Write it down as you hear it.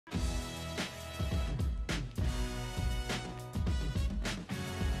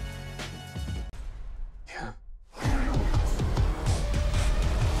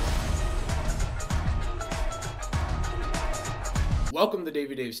Welcome to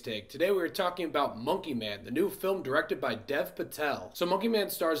Davey Dave's Take. Today we are talking about Monkey Man, the new film directed by Dev Patel. So Monkey Man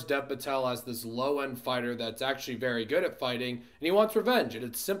stars Dev Patel as this low-end fighter that's actually very good at fighting, and he wants revenge, and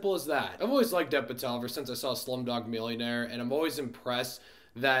it's simple as that. I've always liked Dev Patel ever since I saw Slumdog Millionaire, and I'm always impressed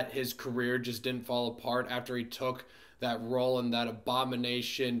that his career just didn't fall apart after he took that role in that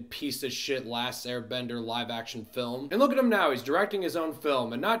abomination, piece of shit Last Airbender live action film. And look at him now, he's directing his own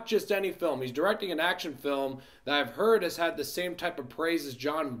film, and not just any film, he's directing an action film that I've heard has had the same type of praise as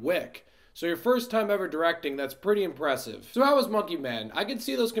John Wick. So your first time ever directing, that's pretty impressive. So how was Monkey Man? I can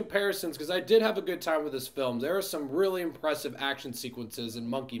see those comparisons because I did have a good time with this film. There are some really impressive action sequences in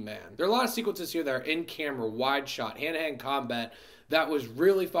Monkey Man. There are a lot of sequences here that are in camera, wide shot, hand-to-hand combat that was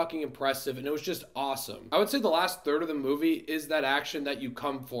really fucking impressive, and it was just awesome. I would say the last third of the movie is that action that you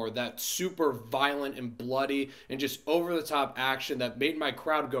come for, that super violent and bloody and just over-the-top action that made my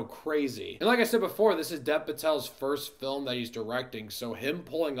crowd go crazy. And like I said before, this is Dev Patel's first film that he's directing, so him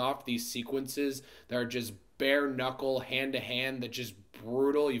pulling off these sequences that are just bare-knuckle, hand-to-hand, that just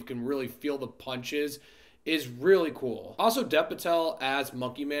brutal, you can really feel the punches, is really cool. Also, Dev Patel as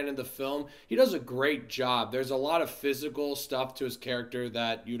Monkey Man in the film, he does a great job. There's a lot of physical stuff to his character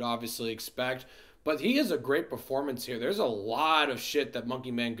that you'd obviously expect, but he has a great performance here. There's a lot of shit that Monkey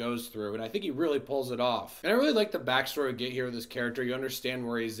Man goes through, and I think he really pulls it off. And I really like the backstory we get here with this character. You understand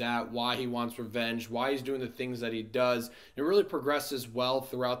where he's at, why he wants revenge, why he's doing the things that he does. It really progresses well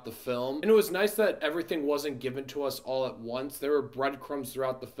throughout the film. And it was nice that everything wasn't given to us all at once. There were breadcrumbs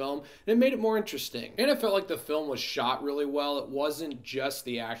throughout the film, and it made it more interesting. And I felt like the film was shot really well. It wasn't just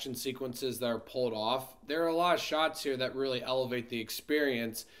the action sequences that are pulled off. There are a lot of shots here that really elevate the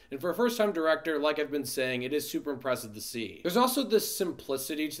experience. And for a first-time director, like I've been saying, it is super impressive to see. There's also this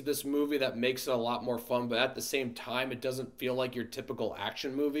simplicity to this movie that makes it a lot more fun, but at the same time, it doesn't feel like your typical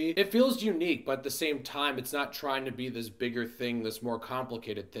action movie. It feels unique, but at the same time, it's not trying to be this bigger thing, this more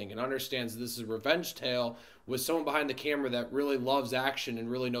complicated thing. It understands this is a revenge tale with someone behind the camera that really loves action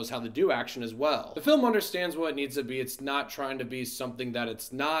and really knows how to do action as well. The film understands what it needs to be. It's not trying to be something that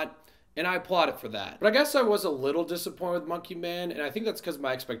it's not, and I applaud it for that. But I guess I was a little disappointed with Monkey Man, and I think that's because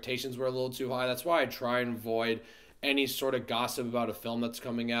my expectations were a little too high. That's why I try and avoid any sort of gossip about a film that's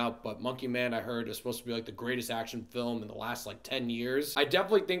coming out. But Monkey Man, I heard, is supposed to be like the greatest action film in the last like 10 years. I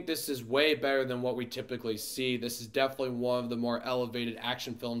definitely think this is way better than what we typically see. This is definitely one of the more elevated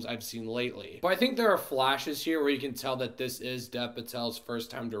action films I've seen lately. But I think there are flashes here where you can tell that this is Dev Patel's first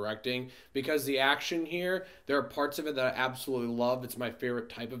time directing, because the action here, there are parts of it that I absolutely love. It's my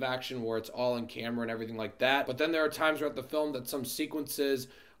favorite type of action where it's all in camera and everything like that. But then there are times throughout the film that some sequences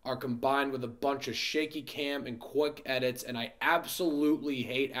are combined with a bunch of shaky cam and quick edits, and I absolutely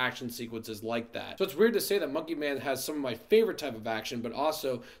hate action sequences like that. So it's weird to say that Monkey Man has some of my favorite type of action, but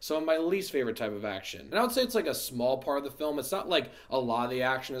also some of my least favorite type of action. And I would say it's like a small part of the film. It's not like a lot of the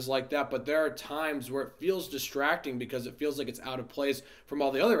action is like that, but there are times where it feels distracting because it feels like it's out of place from all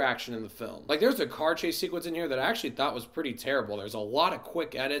the other action in the film. Like there's a car chase sequence in here that I actually thought was pretty terrible. There's a lot of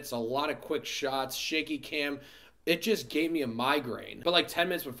quick edits, a lot of quick shots, shaky cam. It just gave me a migraine. But like 10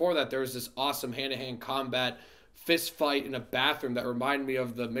 minutes before that, there was this awesome hand-to-hand combat fist fight in a bathroom that reminded me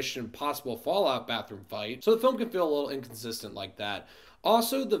of the Mission Impossible Fallout bathroom fight. So the film can feel a little inconsistent like that.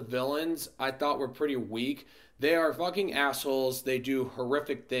 Also, the villains I thought were pretty weak. They are fucking assholes. They do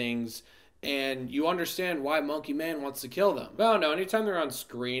horrific things, and you understand why Monkey Man wants to kill them. But I don't know, anytime they're on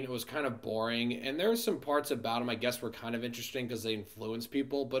screen, it was kind of boring, and there were some parts about them I guess were kind of interesting because they influence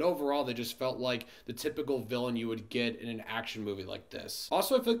people, but overall they just felt like the typical villain you would get in an action movie like this.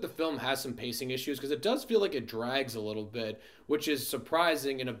 Also, I feel like the film has some pacing issues because it does feel like it drags a little bit, which is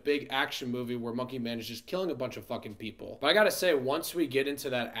surprising in a big action movie where Monkey Man is just killing a bunch of fucking people. But I gotta say, once we get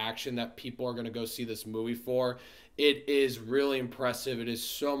into that action that people are gonna go see this movie for, it is really impressive. It is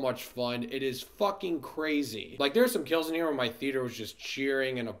so much fun. It is fucking crazy. Like, there's some kills in here where my theater was just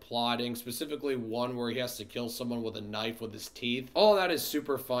cheering and applauding, specifically one where he has to kill someone with a knife with his teeth. All that is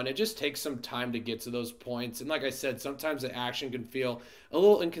super fun. It just takes some time to get to those points. And like I said, sometimes the action can feel a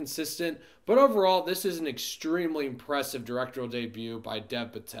little inconsistent, but overall, this is an extremely impressive directorial debut by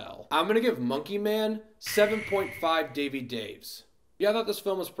Dev Patel. I'm gonna give Monkey Man 7.5 Davey Daves. Yeah, I thought this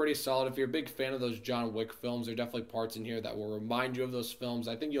film was pretty solid. If you're a big fan of those John Wick films, there are definitely parts in here that will remind you of those films.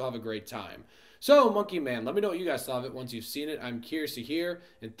 I think you'll have a great time. So, Monkey Man, let me know what you guys thought of it once you've seen it. I'm curious to hear.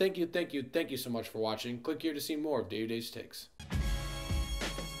 And thank you so much for watching. Click here to see more of Davey Dave's Takes.